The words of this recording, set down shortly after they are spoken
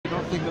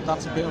think that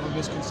that's a bit of a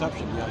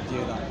misconception, the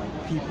idea that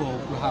people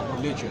who have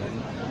religion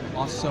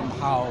are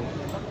somehow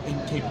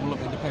incapable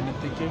of independent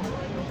thinking?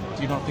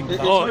 Do you not think that?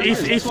 Oh,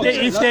 if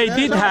they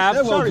did have...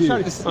 Sorry.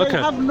 Okay. They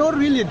have no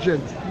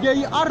religion.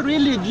 They are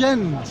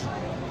religions.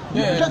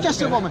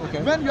 Just a moment.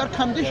 Okay. When you are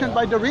conditioned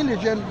by the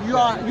religion,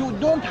 you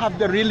don't have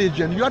the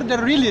religion. You are the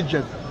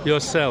religion.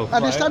 Yourself.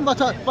 Understand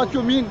what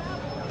you mean?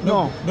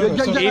 No.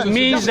 It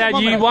means that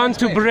you want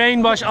to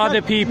brainwash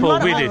other people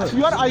with it.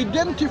 You are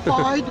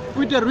identified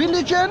with the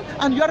religion,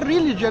 and your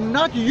religion,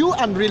 not you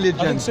and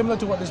religion. I think similar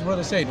to what this brother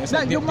is saying. It's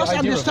like you must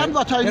understand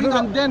what I mean,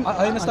 and then...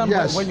 I understand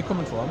where you're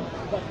coming from,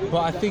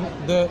 but I think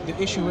the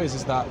issue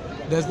is that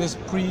there's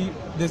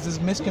this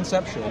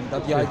misconception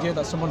that the idea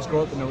that someone's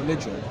grown up in a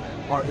religion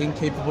are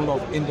incapable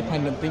of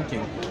independent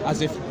thinking,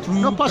 as if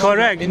through...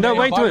 Correct. No,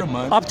 wait.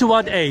 Up to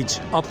what age?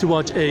 Up to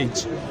what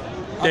age?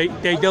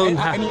 They don't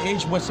have... At any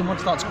age where someone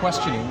starts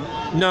questioning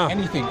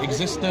anything,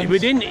 existence...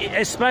 Within,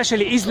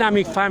 especially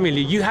Islamic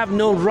family, you have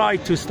no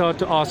right to start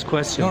to ask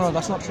questions. No,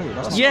 that's not true.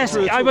 Yes,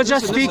 I was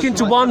just speaking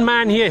to one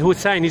man here,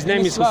 Hussein. His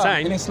name is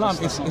Hussein. In Islam,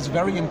 it's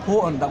very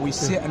important that we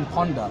sit and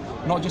ponder,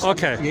 not just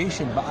at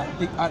creation, but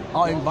at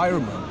our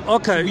environment.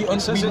 Okay.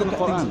 So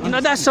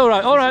no, that's all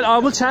right. All right, I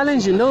will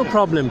challenge you, no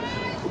problem.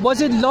 Was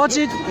it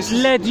logic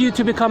led you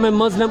to become a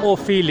Muslim or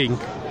feeling?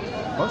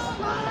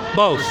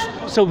 Both.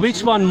 So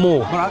which one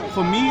more? But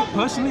for me,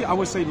 personally, I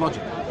would say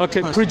logic.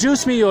 Okay,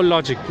 produce me your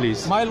logic,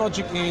 please. My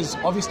logic is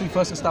obviously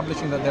first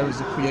establishing that there is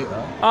a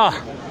creator.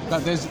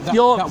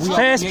 Your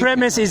first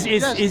premise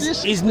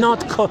is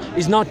not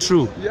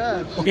true.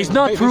 Yes. It's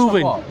not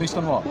proven. Based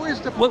on what? Who is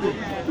the...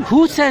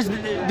 Who says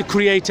the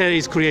creator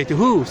is creator?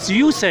 Who? So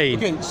you say.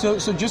 Okay, so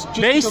just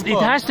based. To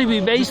confirm, it has to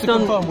be based on.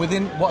 Confirm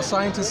within what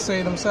scientists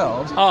say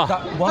themselves.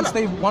 That once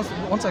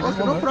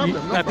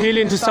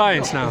appealing to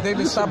science now. They've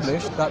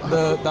established that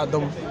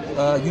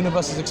the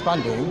universe is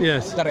expanding.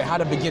 Yes. That it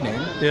had a beginning.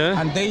 Yeah.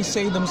 And they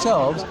say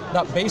themselves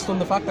that based on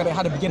the fact that it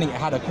had a beginning, it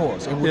had a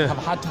cause. It would have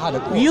had to have a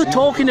cause. You're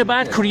talking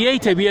about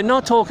creator. We are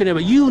not talking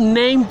about. You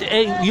named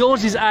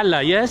yours is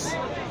Allah. Yes.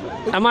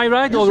 Am I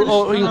right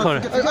or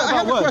incorrect? I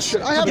have a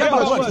question. We're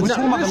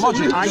talking about the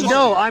logic. I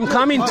know. I'm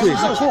coming to it.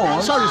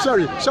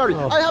 Sorry.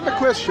 I have a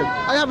question.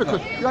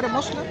 You are a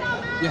Muslim?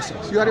 Yes.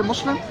 You are a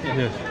Muslim?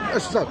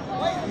 Yes. Sir,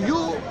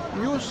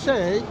 you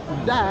say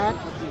that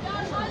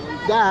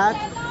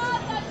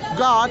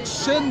God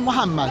sent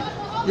Muhammad.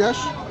 Yes.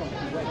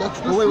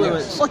 That's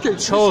wait. Okay.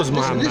 Chose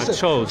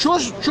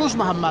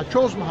Muhammad.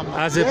 Chose Muhammad.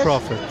 As a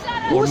prophet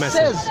or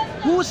messenger.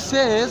 Who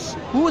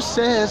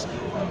says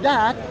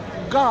that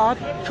God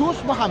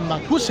chose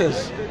Muhammad? Who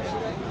says?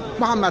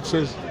 Muhammad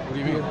says. What do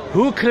you mean?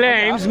 Who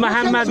claims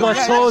Muhammad was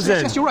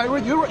chosen? Yes, you're right.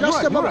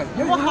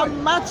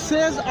 Muhammad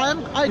says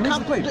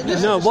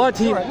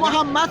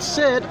Muhammad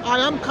said I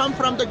am come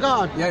from the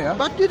God. Yeah.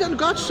 But didn't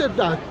God said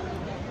that?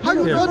 How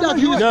do you know that?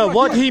 No,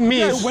 what he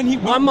means.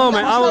 One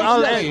moment.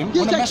 I'll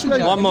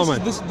explain. One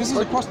moment. This is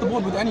across the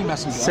board with any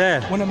messenger.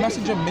 Sir. When a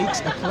messenger makes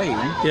a claim,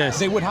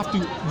 they would have to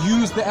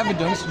use the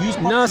evidence,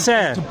 no,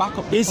 sir. to back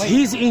up the it's claim.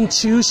 his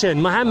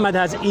intuition. Muhammad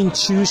has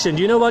intuition.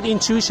 Do you know what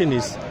intuition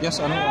is? Yes,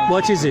 I know.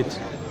 What is it?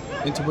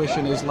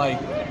 Intuition is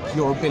like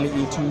your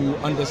ability to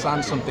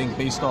understand something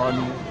based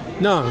on...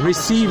 No,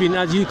 receiving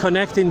as you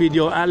connecting with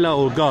your Allah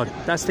or God.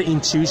 That's the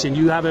intuition.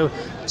 You have a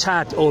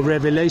chat or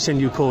revelation,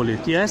 you call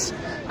it, yes?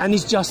 And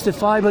it's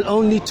justifiable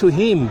only to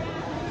him.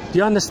 Do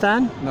you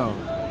understand? No.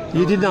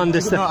 You didn't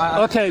understand.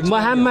 No, okay,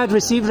 Muhammad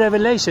received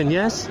revelation,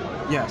 yes?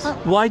 Yes.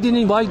 Why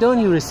don't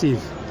you receive?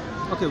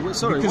 Okay,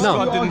 sorry.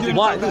 No.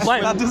 Why?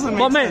 That doesn't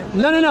make sense.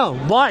 No.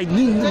 Why?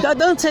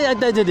 Don't say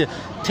that.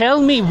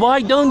 Tell me,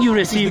 why don't you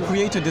receive? Because the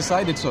Creator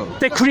decided so.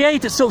 The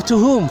Creator. So to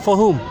whom? For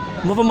whom?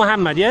 For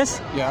Muhammad, yes?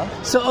 Yeah.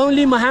 So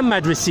only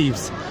Muhammad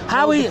receives.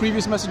 The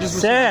previous messages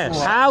Sir,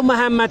 how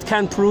Muhammad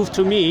can prove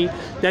to me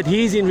that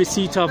he is in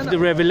receipt of the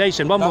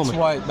revelation?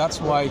 That's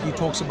why he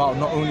talks about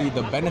not only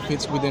the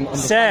benefits within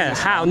understanding.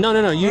 Sir, how? No.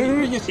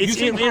 It's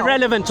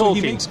irrelevant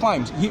talking. So he makes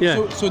claims.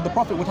 So the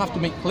Prophet would have to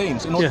make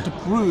claims in order to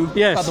prove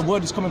that the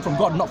word is coming from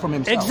God, not from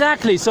himself.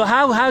 Exactly. So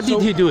how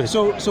did he do it?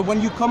 So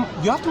when you come,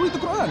 you have to read the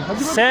Quran.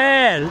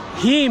 Sir,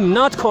 him,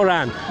 not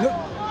Quran.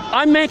 No.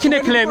 I'm making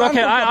a claim.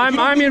 Okay,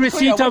 I'm in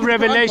receipt of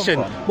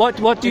revelation.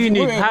 What do you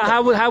need?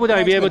 How would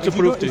I be able to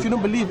prove to you? If you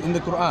don't believe in the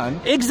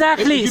Quran,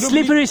 exactly,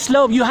 slippery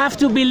slope. You have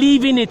to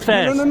believe in it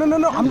first. No.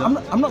 I'm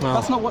not.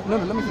 That's not what. No.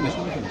 Let me finish.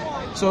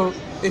 So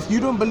if you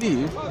don't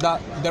believe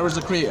that there is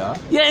a creator,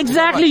 yeah,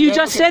 exactly. You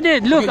just said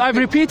it. Look, I've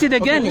repeated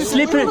again.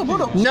 Slippery.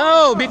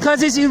 No,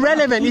 because it's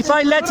irrelevant. If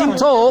I let him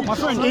talk,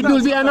 it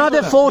will be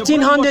another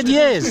 1400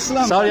 years.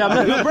 Sorry, I'm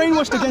not. You're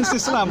brainwashed against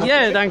Islam.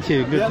 Yeah, thank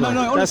you. Good one.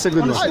 That's a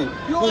good one.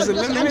 Let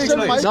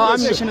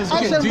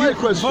me explain.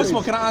 First of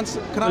all, can I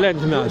answer? Let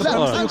me answer. Where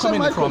I'm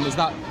coming from is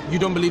that you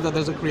don't believe that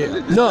there's a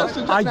creator. No,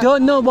 I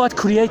don't know what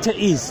creator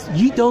is.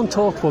 You don't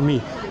talk for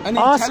me.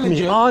 Ask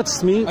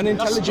me. An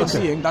intelligent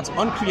being that's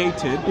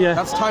uncreated,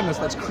 that's timeless,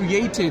 that's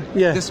created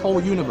this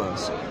whole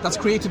universe. That's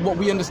created what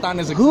we understand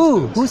as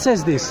existence. Who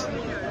says this?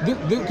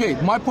 Okay,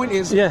 my point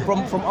is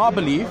from our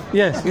belief.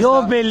 Yes,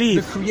 your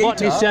belief. Creator, what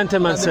this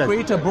gentleman said.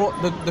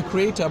 The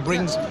creator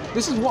brings.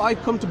 This is what I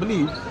come to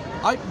believe.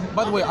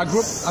 By the way, I grew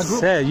up.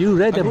 Sir, you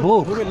read a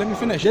book. Wait, let me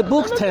finish. The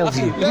book tells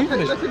you. Let me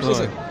finish.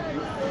 Listen.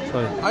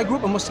 Sorry. I grew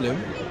up a Muslim.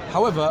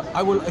 However,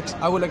 I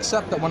will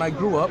accept that when I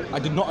grew up, I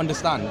did not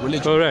understand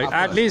religion. Correct.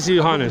 At least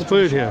you honest.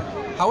 Put it here.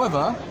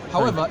 However,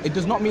 it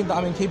does not mean that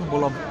I'm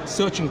incapable of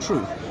searching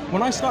truth.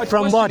 When I started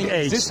from what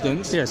age?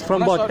 Existence, yes,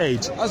 from what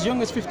age? As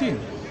young as 15.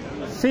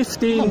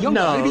 15?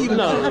 No.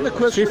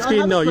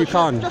 15? No, you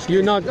can't.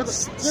 You're not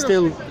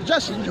still.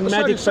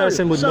 Medic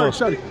person would know.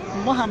 Sorry.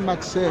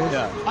 Muhammad says,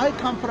 "I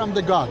come from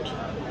the God."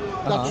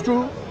 That's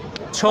true.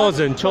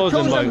 Chosen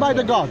by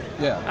the God.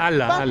 Yeah.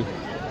 Allah.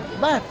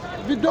 But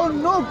we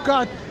don't know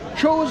God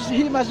chose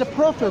him as a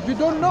prophet. We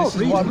don't know.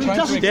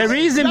 The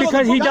reason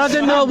because he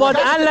doesn't know what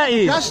Allah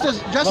is.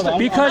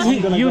 Because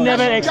you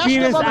never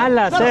experienced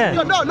Allah, sir.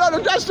 No,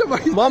 just a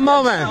moment. One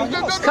moment.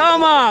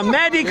 Come on,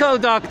 medical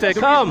doctor,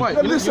 come.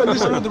 Listen.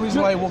 The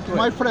reason why I walked away.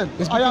 My friend,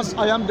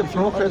 I am the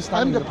prophet.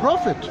 I'm the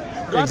prophet.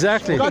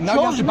 Exactly. Okay, now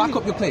you have to back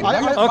up your claim.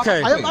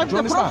 Okay. I'm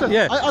the prophet.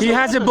 Yeah, he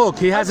has a book.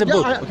 He has a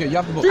book. Okay, you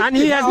have the book. And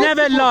he has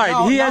never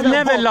lied. He has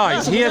never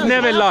lied. He has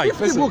never lied.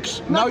 50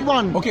 books, not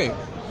one. Okay.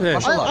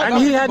 Yes.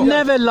 And he had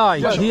never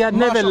lied. He had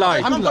never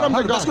lied.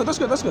 That's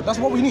good. That's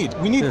what we need.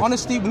 We need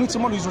honesty. We need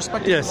someone who's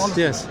respected.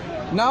 Yes.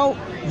 Now,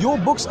 your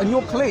books and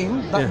your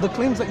claim, the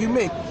claims that you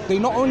make, they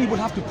not only would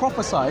have to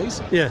prophesize.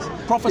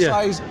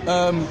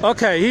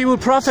 Okay, he will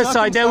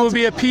prophesy there will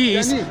be a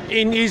peace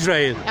in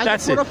Israel.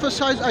 That's it.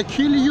 Prophesize, I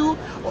kill you.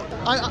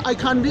 I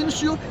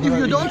convince you. If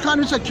you don't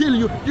convince, I kill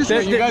you.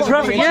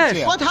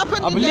 Yes. What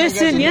happened?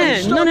 Listen,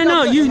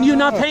 No. You're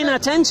not paying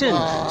attention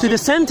to the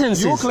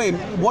sentences.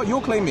 What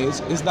your claim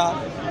is that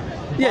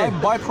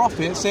by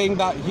prophet saying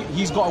that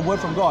he's got a word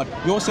from God,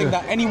 you're saying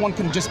that anyone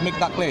can just make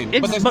that claim.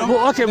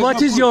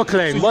 What is your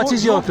claim? What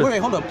is your claim? Wait,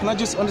 hold up. Can I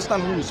just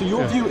understand? So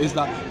your view is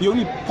that the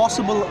only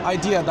possible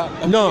idea that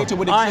a creator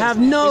would exist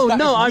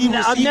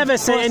I've never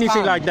said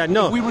anything like that.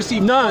 No.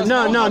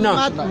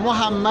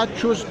 Muhammad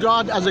chose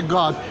God as a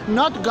God,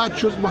 not God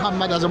chose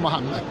Muhammad as a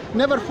Muhammad.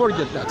 Never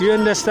forget that. Do you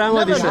understand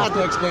what he said?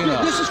 To explain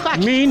that. This is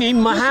fact.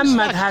 Meaning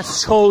Muhammad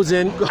has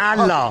chosen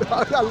Allah,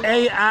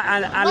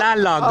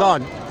 Allah,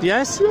 God.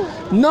 Yes?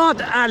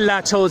 Not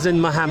Allah chosen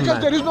Muhammad.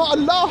 Because there is no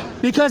Allah.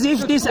 Because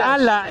if this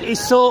Allah is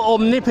so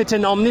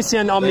omnipotent,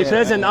 omniscient,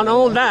 omnipresent, and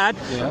all that,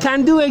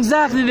 can do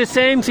exactly the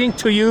same thing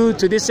to you,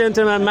 to this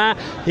gentleman,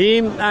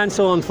 him, and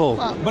so on forth.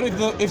 But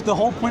if the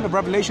whole point of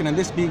revelation and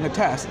this being a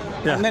test,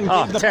 and then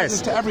give the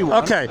presence to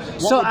everyone. Okay,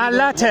 so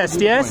Allah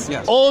test, yes?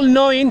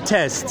 All-knowing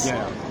tests.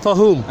 Yeah. For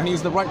whom? And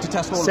he's the right to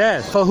test all.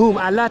 Sir, for whom?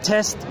 Allah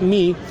tests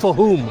me for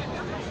whom?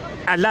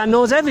 Allah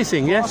knows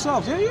everything, yes?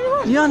 Ourselves. Yeah, you're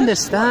right. You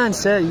understand,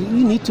 sir? You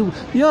need to.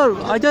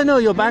 I don't know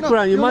your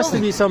background. You must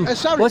be some.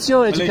 What's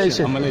your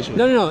education? I'm Malaysian.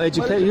 No.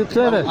 Education. You're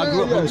clever. I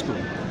grew up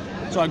homeschooled.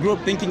 So I grew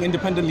up thinking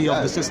independently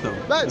of the system,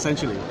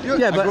 essentially.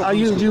 Yeah, but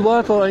do you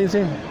work or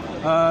anything?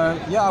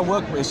 Yeah, I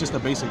work, but it's just a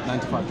basic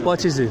 9-to-5 job.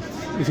 What is it,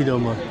 if you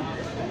don't mind?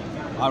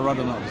 I'd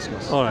rather not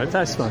discuss. All right,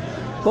 that's fine.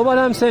 But what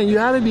I'm saying, you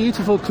have a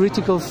beautiful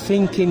critical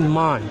thinking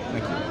mind.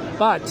 Thank you.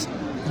 But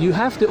you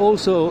have to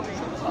also.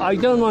 I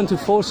don't want to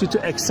force you to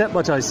accept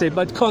what I say,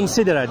 but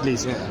consider at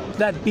least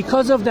that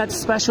because of that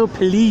special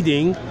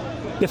pleading,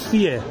 the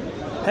fear,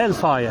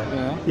 hellfire,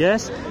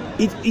 yes,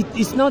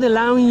 it's not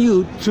allowing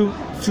you to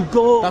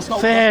go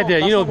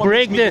further,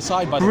 break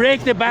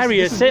the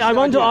barrier. Say, I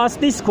want to ask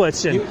this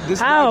question.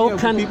 How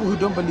can people who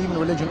don't believe in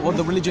religion, or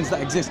the religions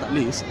that exist at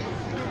least,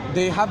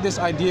 they have this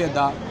idea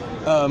that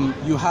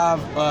you have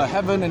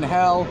heaven and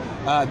hell,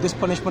 this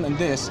punishment and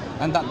this,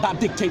 and that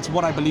dictates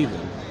what I believe in.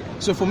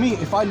 So for me,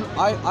 if I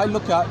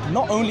look at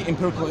not only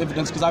empirical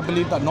evidence, because I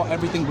believe that not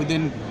everything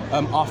within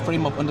our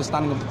frame of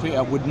understanding of the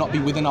Creator would not be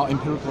within our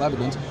empirical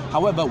evidence.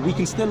 However, we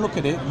can still look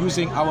at it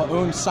using our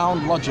own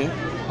sound logic,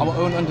 our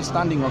own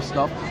understanding of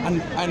stuff,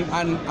 and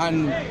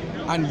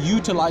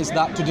utilize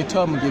that to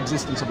determine the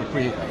existence of the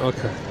Creator.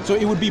 Okay. So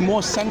it would be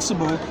more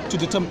sensible to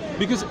determine,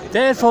 because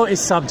therefore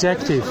it's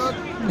subjective.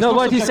 No,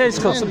 what he says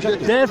is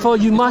subjective. Therefore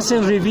you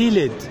mustn't reveal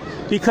it.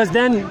 Because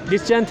then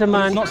this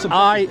gentleman,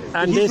 I,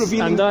 and this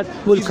and that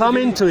will come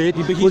into it,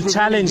 will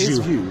challenge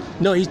you.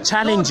 No, he's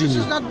challenging you.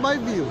 This is not my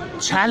view.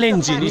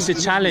 Challenging, it's a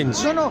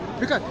challenge. No,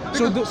 because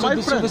so the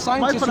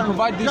scientists who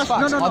provide these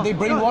facts, are they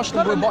brainwashed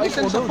and robotic,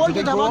 or do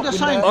they grow up in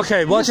there?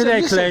 Okay, what are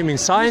they claiming?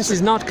 Science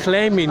is not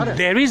claiming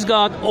there is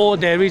God or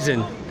there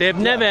isn't. They've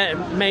never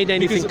made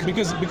anything.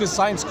 Because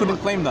science couldn't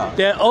claim that.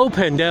 They're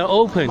open.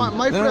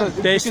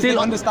 They still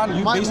understand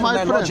you based on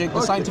their logic,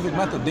 the scientific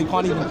method. They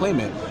can't even claim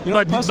it.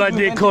 But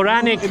the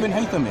Quranic.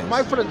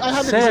 My friend, I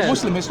have a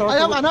Muslim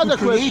historian who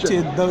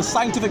created the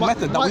scientific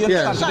method that we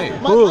understand today.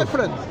 My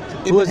friend.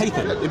 Ibn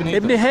Haytham.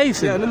 Ibn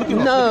Haytham. Yeah, look him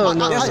up.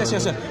 No.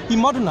 Yes. He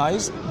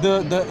modernized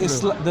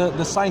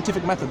the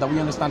scientific method that we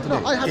understand today.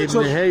 Ibn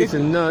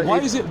Haytham. No. Why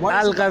is it?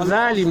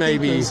 Al-Ghazali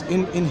maybe.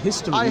 In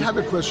history. I have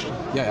a question.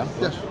 Yeah.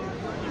 Yes.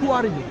 Who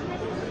are you?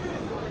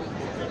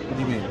 What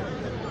do you mean?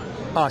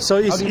 So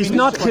it's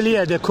not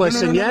clear the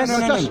question, yes?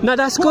 No,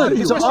 that's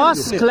good. So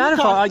ask,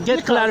 clarify, I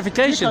get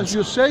clarifications. Because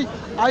you say,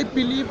 I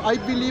believe, I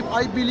believe,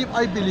 I believe,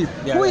 I believe.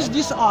 Yeah, Who is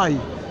this I?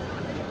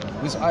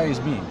 This I is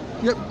me.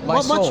 Yeah,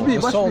 My soul, what's me?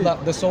 the soul me?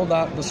 that Soul,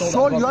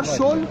 that your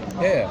soul?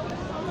 Yeah.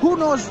 Who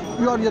knows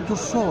you are your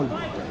soul?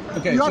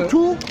 Okay, you are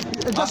two.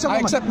 Just a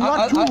I moment. accept. You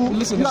are two.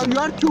 Listen, you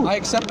are two. I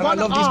accept and I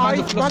love these kinds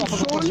of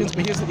philosophical questions,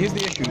 but here's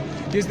the issue.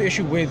 Here's the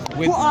issue with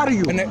who are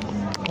you?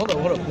 Hold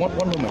on,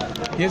 one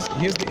moment. Here's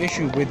the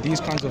issue with these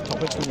kinds of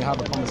topics when you have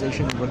a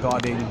conversation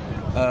regarding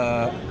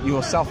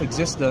your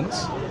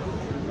self-existence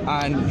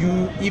and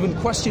you even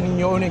questioning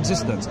your own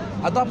existence.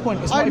 At that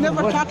point, it's not I even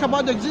never worth talk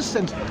about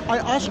existence. I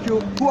ask you,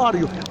 who are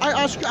you? I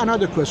ask you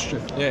another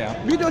question.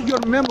 Yeah. Without your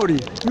memory,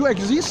 you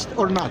exist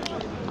or not?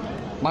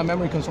 My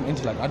memory comes from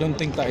intellect. I don't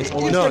think that it's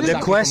always. No, the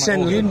exactly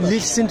question, you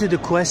listen to the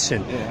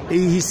question. Yeah.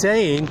 He's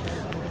saying,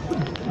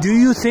 do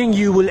you think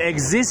you will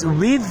exist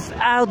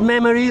without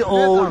memory,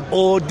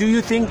 or do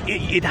you think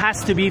it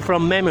has to be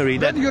from memory,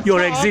 that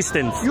your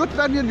existence?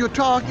 When you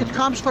talk, it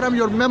comes from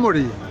your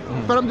memory.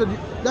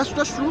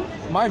 That's true?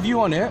 My view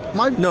on it.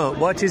 No,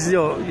 what is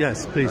your,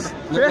 yes, please.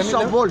 First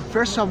of all,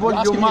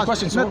 you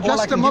must,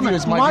 just a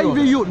moment, my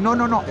view. No.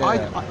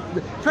 Yeah.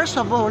 First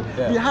of all,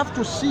 you have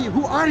to see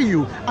who are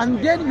you,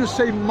 and then you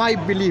say my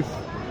belief.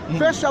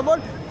 First of all,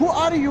 who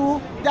are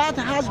you that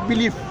has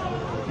belief?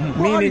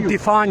 Meaning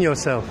define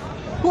yourself.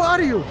 Who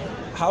are you?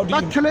 How do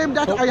you claim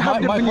that I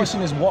have the my belief?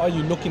 question is, what are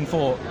you looking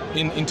for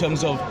in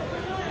terms of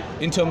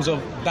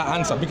that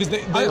answer? Because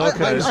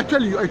I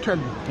tell you.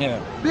 Yeah.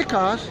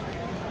 Because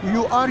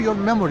you are your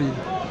memory,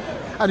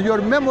 and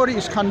your memory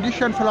is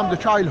conditioned from the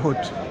childhood,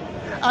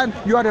 and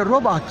you are a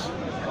robot,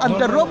 and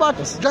the robot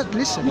just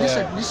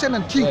listen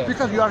and think,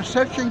 because you are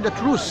searching the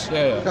truth.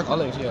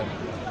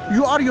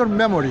 You are your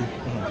memory.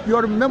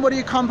 Your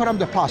memory comes from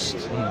the past.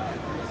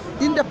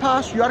 In the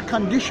past, you are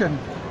conditioned,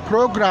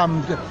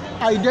 programmed,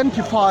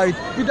 identified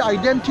with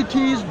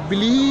identities,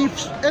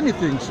 beliefs,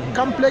 anything,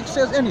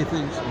 complexes,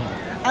 anything.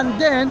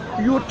 And then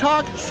you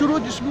talk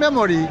through this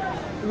memory.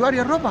 You are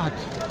a robot.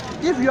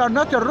 If you are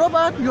not a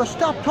robot, you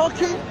stop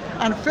talking,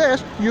 and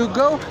first you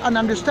go and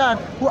understand,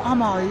 who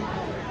am I?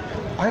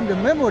 I am the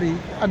memory,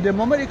 and the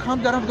memory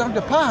comes down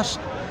the past.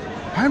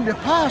 I am the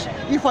past.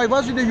 If I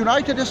was in the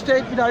United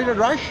States, in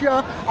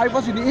Russia, I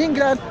was in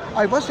England,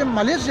 I was a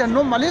Malaysian,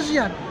 no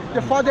Malaysian.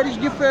 The father is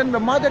different,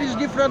 the mother is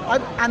different.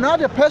 I'm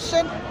another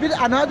person with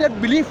another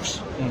beliefs.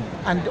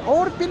 And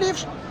our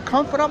beliefs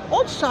come from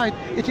outside.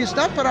 It is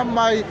not from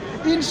my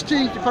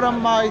instinct, from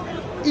my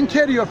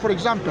interior, for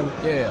example.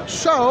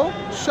 So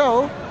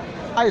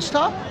I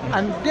stop,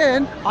 and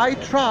then I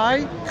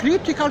try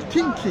critical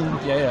thinking.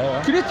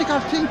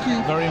 Critical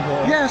thinking. Very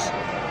important. Yes.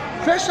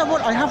 First of all,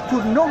 I have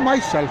to know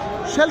myself,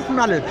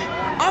 self-knowledge.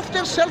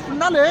 After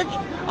self-knowledge,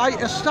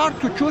 I start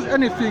to choose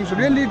anything,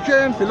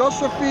 religion,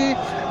 philosophy,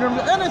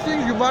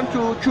 anything you want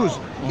to choose.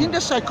 In the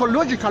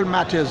psychological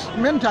matters,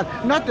 mental,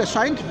 not the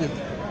scientific,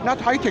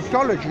 not high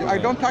technology. I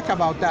don't talk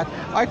about that.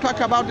 I talk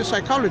about the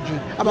psychology,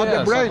 about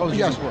the brain.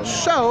 Yes.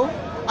 So,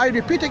 I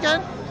repeat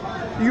again,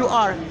 you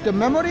are the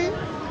memory.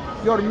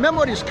 Your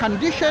memory is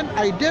conditioned,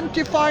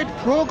 identified,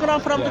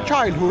 programmed from the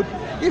childhood.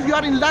 If you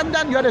are in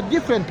London, you are a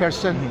different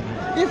person.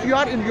 If you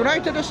are in the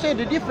United States,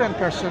 a different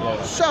person.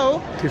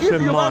 So, if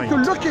you want to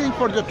looking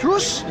for the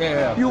truth,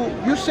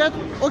 you said,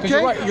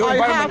 okay,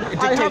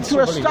 I have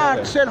to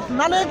start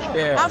self-knowledge.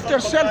 After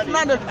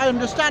self-knowledge, I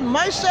understand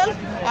myself.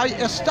 I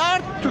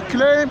start to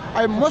claim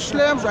I'm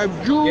Muslim,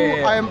 I'm Jew,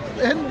 I'm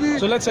Hindu.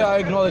 So let's say I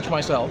acknowledge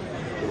myself,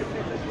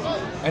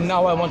 and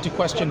now I want to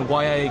question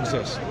why I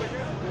exist.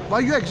 Why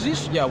you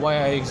exist? Yeah, why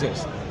I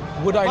exist.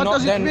 Would I what not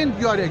does then? It mean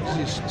you are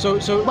exist?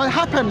 So what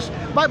happens?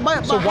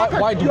 So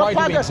why do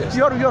we exist?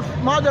 Your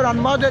mother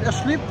and mother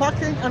asleep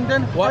fucking, and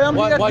then I am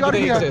here. Why do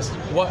they exist?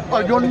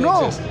 I don't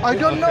know. I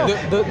don't know.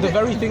 The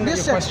very thing that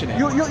you're questioning.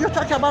 You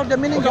talk about the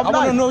meaning of life. I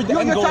want to know the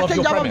end goal of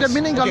your premise.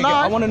 The meaning of life.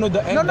 I want to know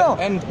the end goal of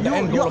your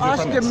premise. You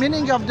ask the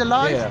meaning of the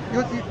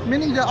life.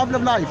 Meaning of the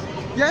life.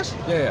 Yes.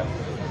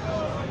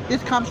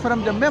 It comes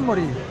from the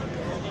memory.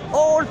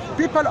 All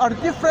people are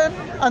different,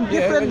 and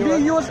different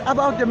views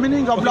about the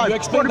meaning of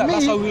life. For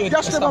me,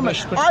 just a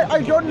moment,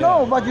 I don't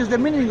know what is the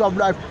meaning of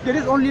life. There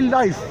is only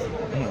life.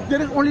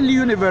 There is only the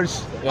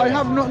universe. I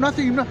have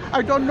nothing.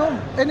 I don't know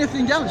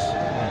anything else.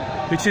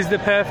 Which is the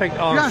perfect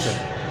answer.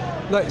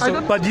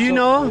 Yes. But do you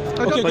know?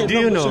 Okay, do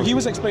you know? So he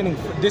was explaining,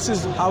 this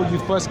is how you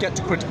first get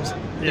to critical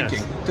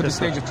thinking, to the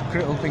stage of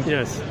critical thinking.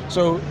 Yes.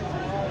 So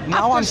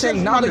now I'm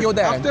saying, now that you're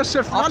there, after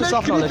self-knowledge,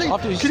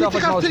 after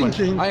self-acknowledgement,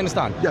 I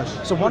understand.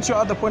 Yes. So once you're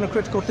at the point of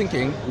critical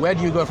thinking, where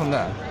do you go from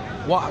there?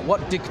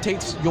 What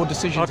dictates your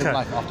decisions in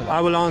life after that? I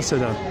will answer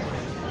them.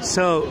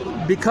 So,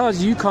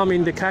 because you come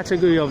in the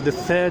category of the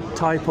third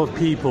type of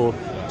people,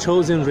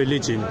 chosen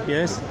religion,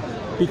 yes?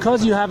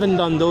 Because you haven't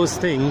done those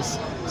things,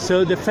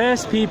 so the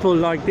first people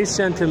like this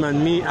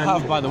gentleman, me, and I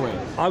have, by the way.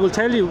 I will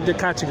tell you the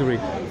category.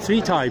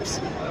 3 types.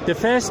 The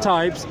first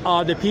types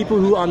are the people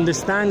who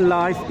understand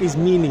life is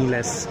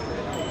meaningless.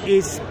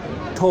 is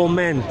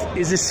torment,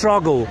 is a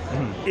struggle.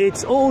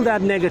 It's all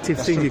that negative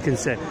thing you can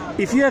say.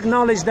 If you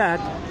acknowledge that,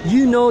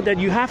 you know that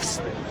you have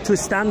to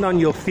stand on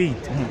your feet.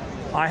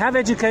 I have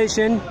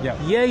education,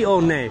 yay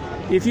or nay.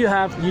 If you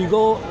have, you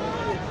go,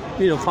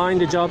 you know,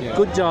 find a job,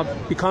 good job,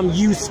 become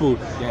useful,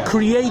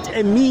 create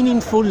a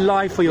meaningful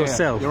life for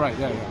yourself. You're right.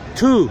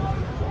 2,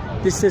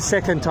 this is the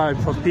second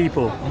type of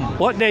people.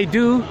 What they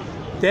do,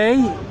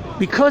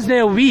 because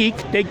they're weak,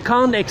 they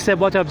can't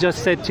accept what I've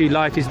just said to you,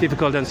 life is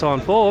difficult and so on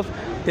and forth.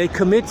 They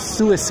commit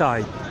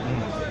suicide.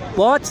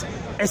 What?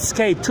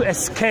 To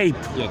escape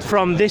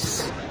from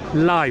this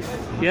life.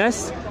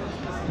 Yes?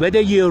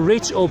 Whether you're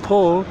rich or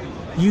poor,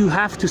 you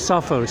have to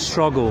suffer,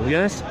 struggle.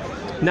 Yes?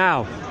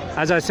 Now,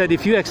 as I said,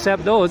 if you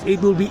accept those,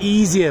 it will be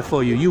easier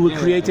for you. You will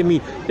create a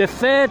mean. The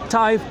third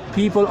type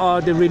people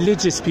are the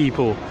religious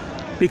people.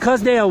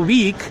 Because they are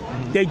weak,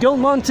 they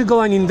don't want to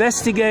go and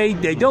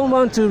investigate, they don't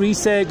want to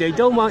research,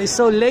 it's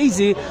so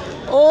lazy.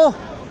 Oh,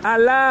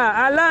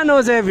 Allah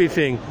knows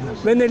everything.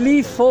 When the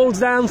leaf falls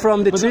down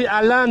from the tree,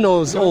 Allah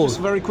knows all. Just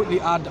very quickly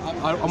add,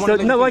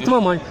 wait a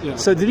moment.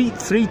 So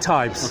three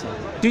types.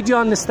 Okay. Did you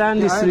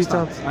understand these 3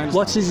 types?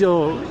 What is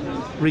your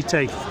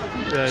takes?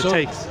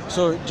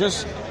 So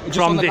just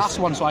from the last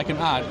one, so I can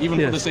add, even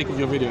for the sake of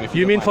your video. If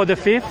you mean for the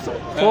 5th,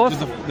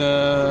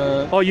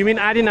 4th? Oh, you mean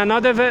adding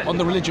another bit? On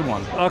the religion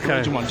one. Okay.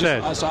 Religion one.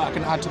 Just, so I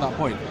can add to that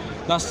point.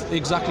 That's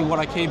exactly what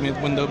I came with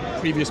when the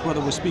previous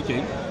brother was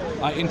speaking.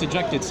 I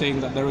interjected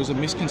saying that there is a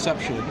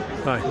misconception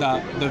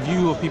that the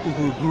view of people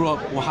who grew up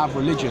or have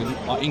religion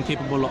are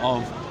incapable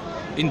of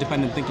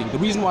independent thinking. The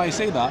reason why I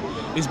say that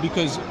is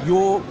because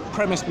your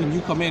premise when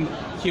you come in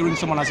hearing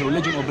someone has a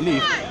religion or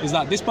belief is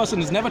that this person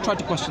has never tried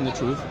to question the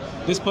truth.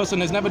 This person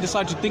has never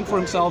decided to think for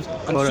himself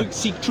and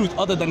seek truth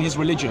other than his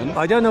religion.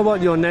 I don't know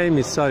what your name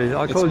is, sorry.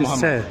 I call it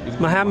Sir.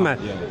 Muhammad.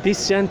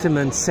 This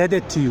gentleman said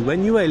it to you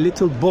when you were a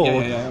little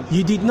boy.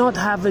 You did not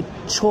have a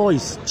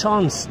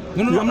chance.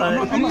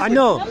 I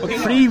know,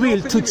 free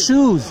will to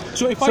choose.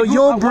 So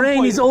your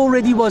brain is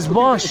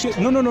washed.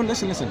 No,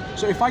 listen.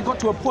 So if I got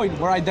to a point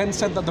where I then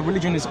said that the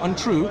religion is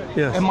untrue,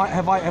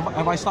 have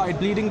I started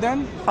bleeding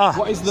then?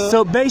 What is the?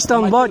 So based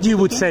on what you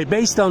would say?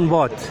 Based on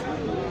what?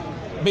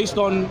 Based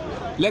on,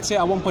 let's say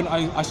at one point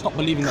I stopped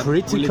believing that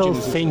critical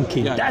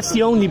thinking. That's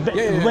the only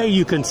way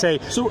you can say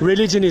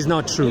religion is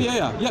not true.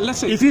 Let's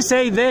say if you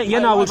say that,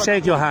 I will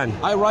shake your hand.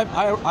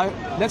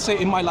 Let's say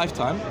in my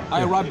lifetime,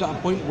 I arrived at a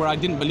point where I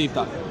didn't believe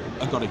that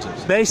a God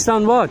exists. Based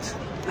on what?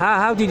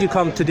 How did you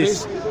come to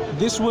this?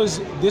 This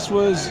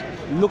was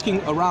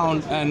looking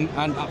around and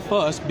at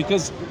first,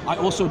 because I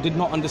also did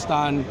not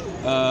understand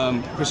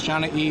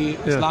Christianity,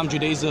 Islam,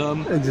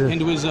 Judaism,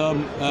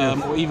 Hinduism,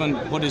 or even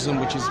Buddhism,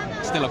 which is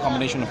still a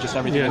combination of just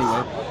everything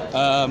anyway.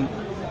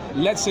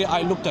 Let's say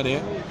I looked at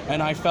it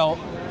and I felt,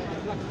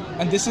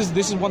 and this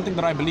is one thing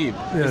that I believe,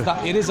 is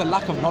that it is a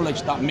lack of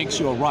knowledge that makes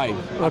you arrive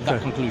at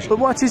that conclusion. But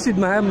what is it,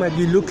 Muhammad,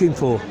 you're looking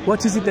for?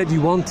 What is it that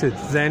you wanted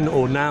then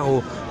or now?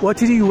 Or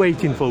what are you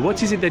waiting for?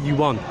 What is it that you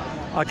want?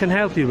 I can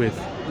help you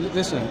with.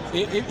 Listen,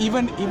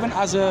 even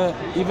as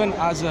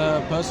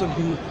a person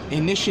who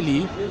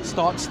initially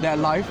starts their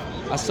life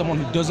as someone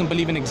who doesn't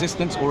believe in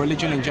existence or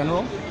religion in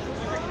general,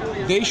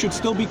 they should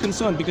still be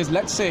concerned, because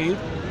let's say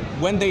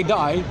when they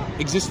die,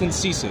 existence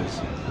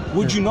ceases.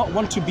 Would you not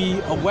want to be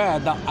aware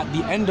that at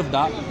the end of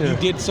that you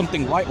did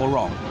something right or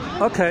wrong?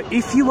 Okay,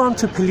 if you want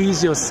to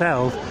please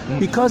yourself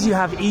because you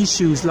have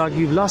issues like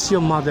you've lost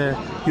your mother,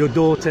 your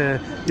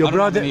daughter, your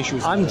brother.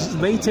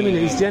 Wait a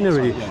minute, it's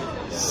generally.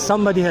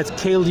 Somebody has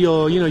killed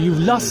you've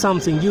lost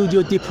something,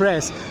 you're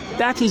depressed.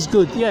 That is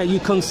good. You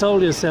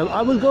console yourself.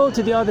 I will go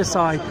to the other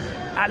side.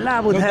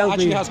 Allah would help me.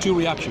 Actually has 2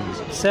 reactions.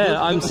 Sir,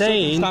 I'm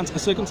saying a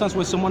circumstance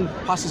where someone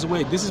passes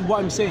away. This is what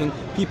I'm saying.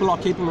 People are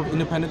capable of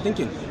independent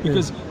thinking,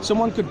 because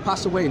someone could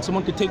pass away and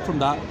someone could take from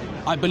that,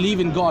 I believe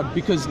in God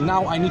because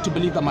now I need to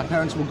believe that my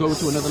parents will go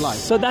to another life.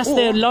 So that's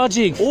their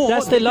logic.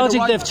 That's the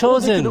logic they've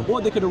chosen.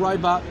 Or they could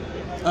arrive at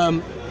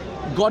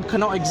God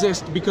cannot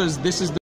exist because this is the